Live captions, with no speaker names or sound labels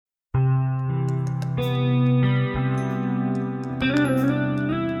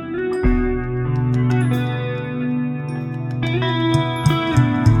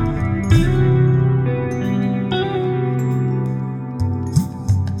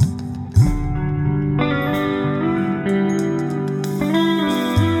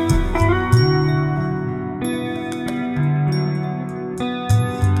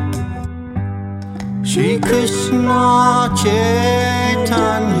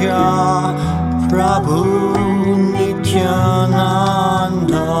Chaitanya Prabhu Nityananda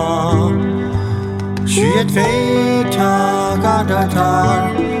Shri Advaita Gadadhar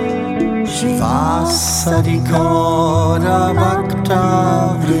Shivasadi Gaura Bhakta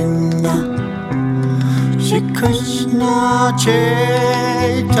Vrinda Shri Krishna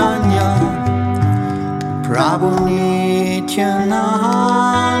Chaitanya Prabhu Nityananda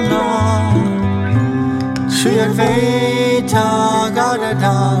Shri Advaita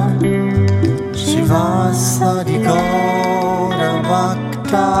Gadadhar Shivasadi Gaura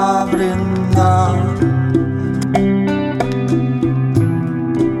Bhakta Vrinda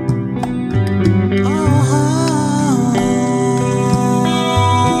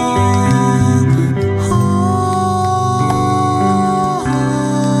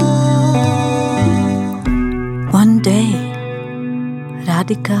One day,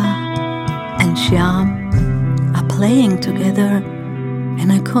 Radhika and Shyam are playing together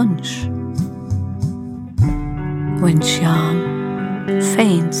in a kunj when Shyam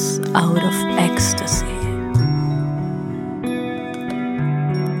faints out of ecstasy.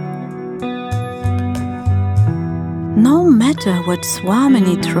 No matter what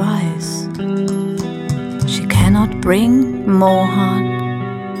Swamini tries, she cannot bring Mohan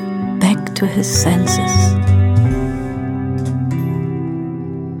back to his senses.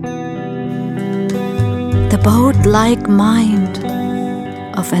 The boat-like mind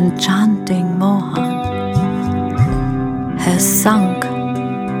of enchanting Mohan has sunk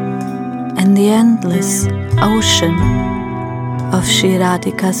in the endless ocean of Shri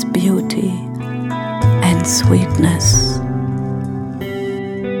Radhika's beauty and sweetness.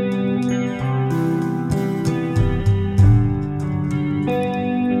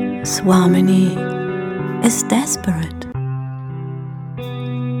 Swamini is desperate.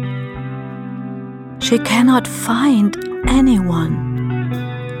 She cannot find anyone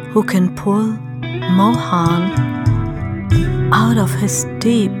who can pull Mohan out of his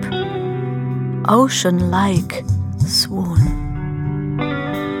deep, ocean-like swoon.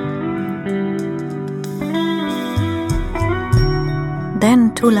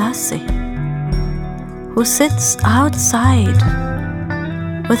 Then Tulasi, who sits outside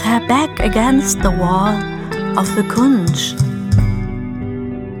with her back against the wall of the kunj,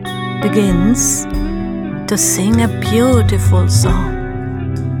 begins to sing a beautiful song.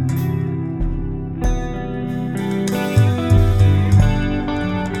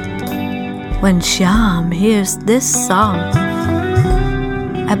 When Shyam hears this song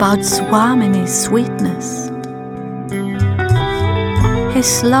about Swamini's sweetness, he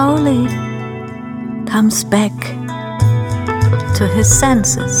slowly comes back to his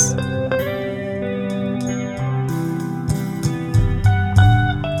senses.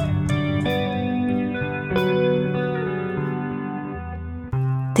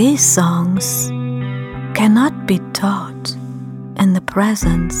 These songs cannot be taught in the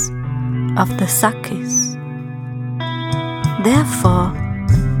presence of the Sakhis. Therefore,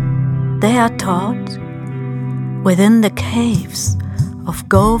 they are taught within the caves of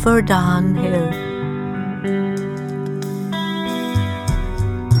Govardhan Hill.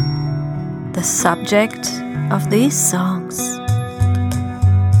 The subject of these songs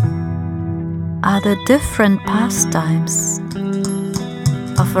are the different pastimes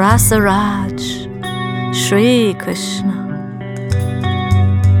of Rasaraj, Shri Krishna,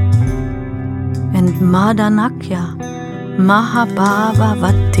 and Madanakya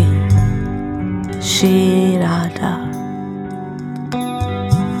Mahabhavavati, Shri Radha.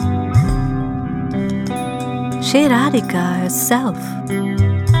 Shri Radhika herself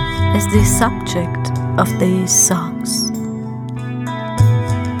is the subject of these songs.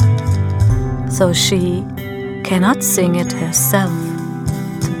 So she cannot sing it herself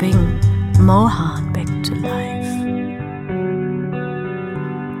to bring Mohan back to life.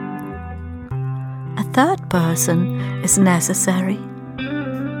 A third person is necessary,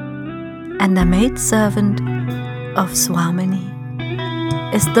 and the maidservant of Swamini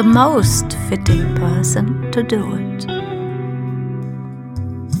is the most fitting person to do it.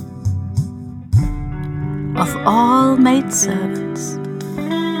 Of all maidservants,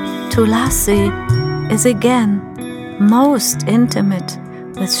 Tulasi is again most intimate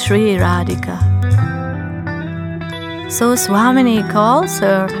with Shri Radhika. So Swamini calls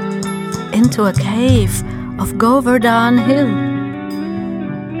her into a cave of Govardhan Hill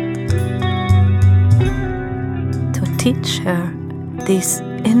to teach her these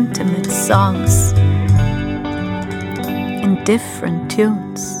intimate songs in different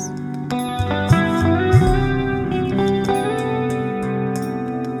tunes.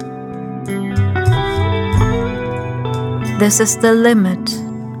 This is the limit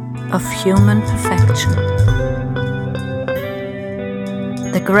of human perfection.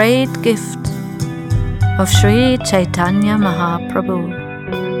 The great gift of Sri Chaitanya Mahaprabhu.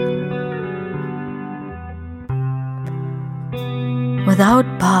 Without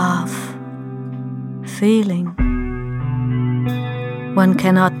bhav, feeling, one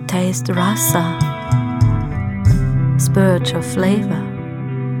cannot taste rasa, spiritual flavor.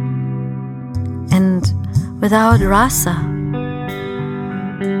 And without rasa,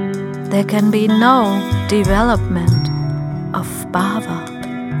 there can be no development of bhava.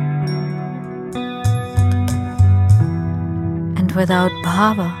 And without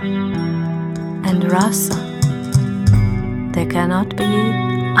bhava and rasa, there cannot be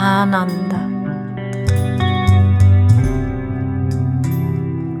ananda.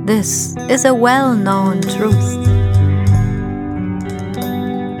 This is a well-known truth.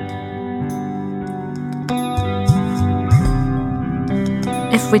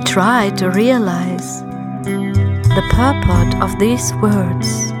 If we try to realize the purport of these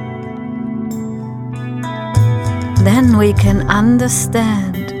words, then we can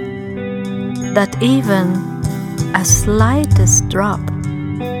understand that even a slightest drop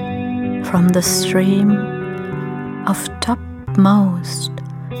from the stream of topmost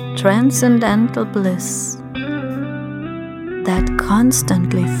transcendental bliss that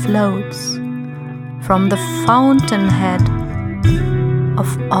constantly floats from the fountainhead of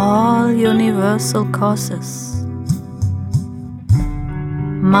all universal causes,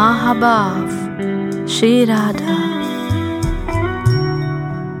 Mahabhav Shri Radha,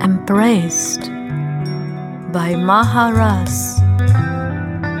 embraced by Maharas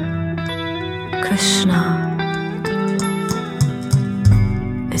Krishna,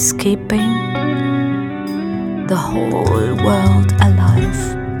 is keeping the whole world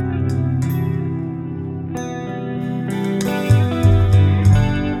alive.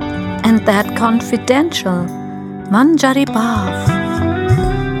 And that confidential Manjari Bhav,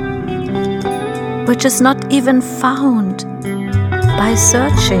 which is not even found by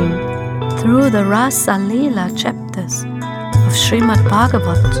searching through the Rasa Leela chapters of Srimad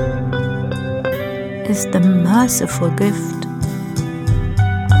Bhagavat, is the merciful gift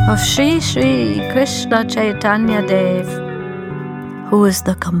of Shri Shri Krishna Chaitanya Dev, who is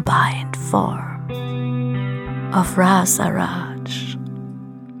the combined form of Rasa Raj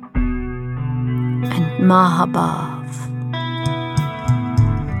and Mahabhav.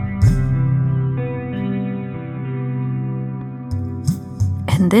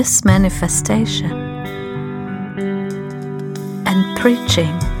 And this manifestation and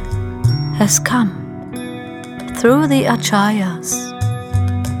preaching has come through the Acharyas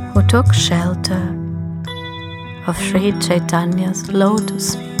who took shelter of Sri Chaitanya's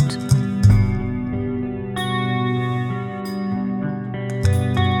lotus feet.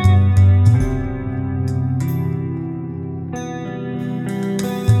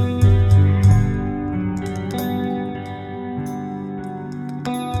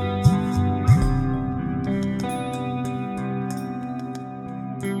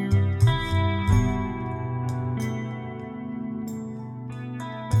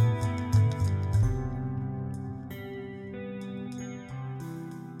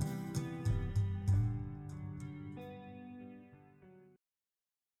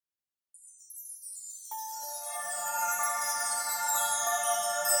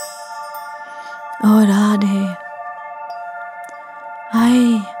 O Radhe,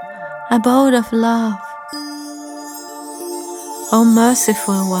 abode of love, O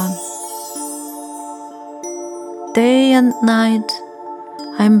merciful one, day and night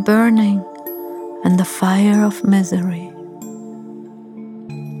I'm burning in the fire of misery.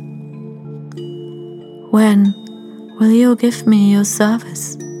 When will you give me your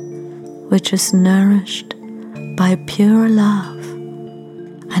service, which is nourished by pure love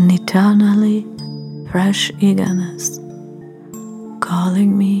and eternally fresh eagerness,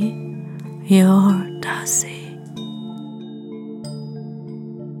 calling me your Dasi?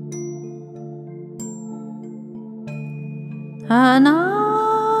 Anaya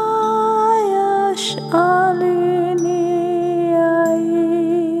Shalini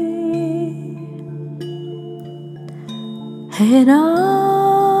Herade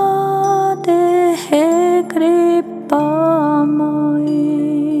He Kripamai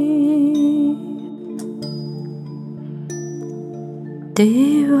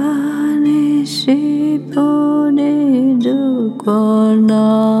Divane Shipune Dukonale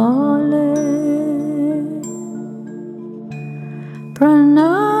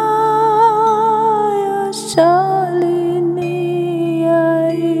Pranaya Shalini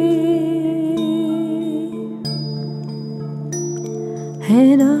He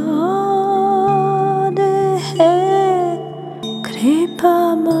Radhe He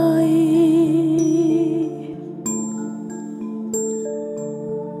Kripamai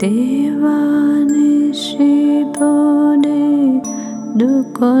Devanishi Bodhi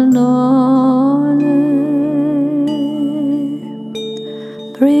Dukonole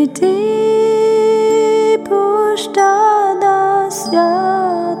Priti Pushtadasya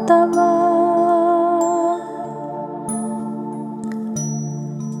Tava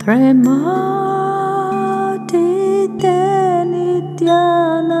Prematite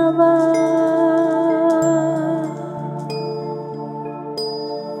Nityanava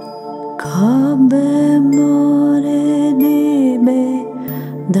Kabe more dibe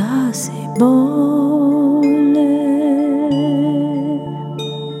dasi bole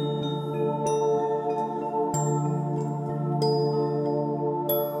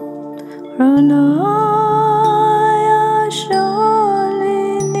Ranaya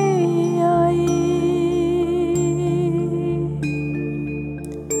Shalini ai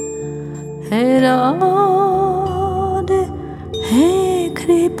He Radhe He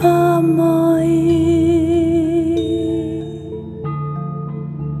Kripamai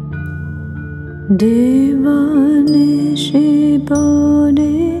Devanishi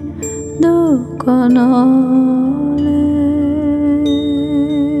Bodhi Dukonole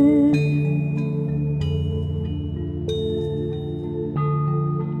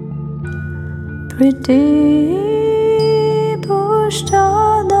Priti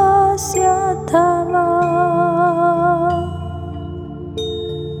Pushtadasya Tava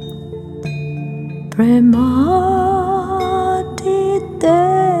Prematite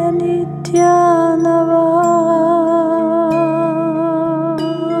Nityanava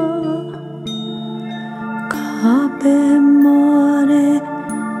Kabe more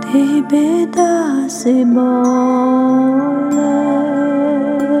dibe dasi bole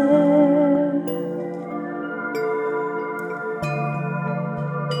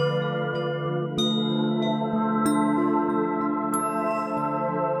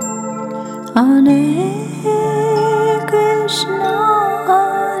Hare Krishna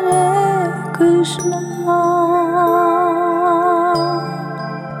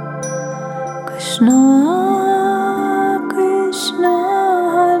Krishna Krishna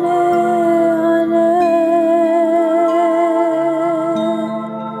Hare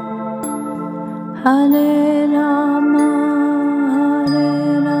Hare Hare